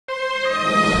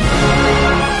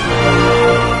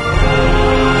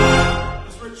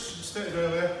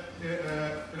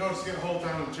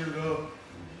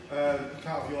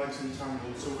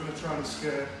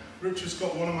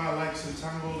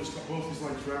entangled, he's got both his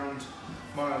legs round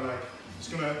my leg. He's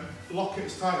going to lock it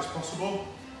as tight as possible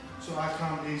so I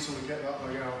can't easily get that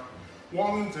leg out. What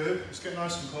I'm going to do is get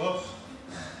nice and close,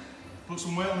 put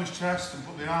some weight on his chest and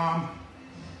put the arm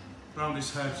around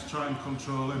his head to try and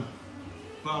control him.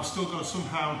 But I've still got to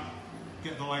somehow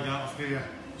get the leg out of here.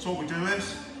 So what we do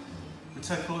is, we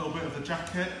take a little bit of the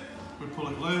jacket, we pull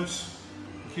it loose,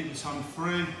 we keep his hand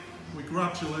free, we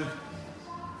gradually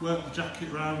work the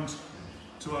jacket round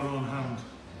to our own hand.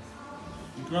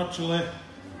 We gradually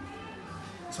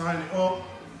tighten it up,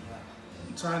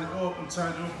 and tighten it up and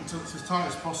tighten it up until it's as tight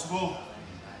as possible.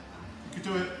 You could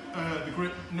do it the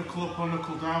grip knuckle up or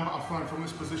knuckle down, but I find from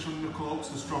this position knuckle up's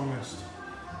the strongest.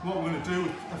 What we're going to do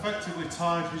is effectively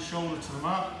tie his shoulder to the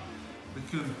mat. We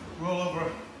can roll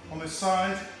over on this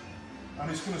side and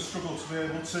he's going to struggle to be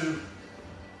able to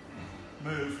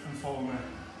move and follow me.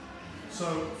 So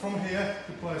from here,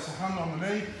 you place a hand on the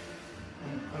knee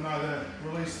and either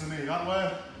release the knee that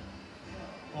way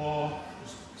or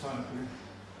just tighten up the knee.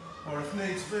 Or if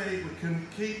needs be, we can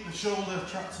keep the shoulder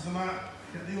trapped to the mat,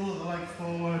 get the heel of the leg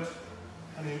forward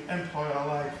and employ our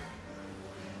leg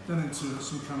then into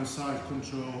some kind of side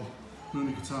control,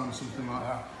 Unikatana, something like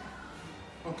that.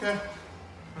 Okay?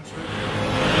 That's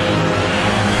it.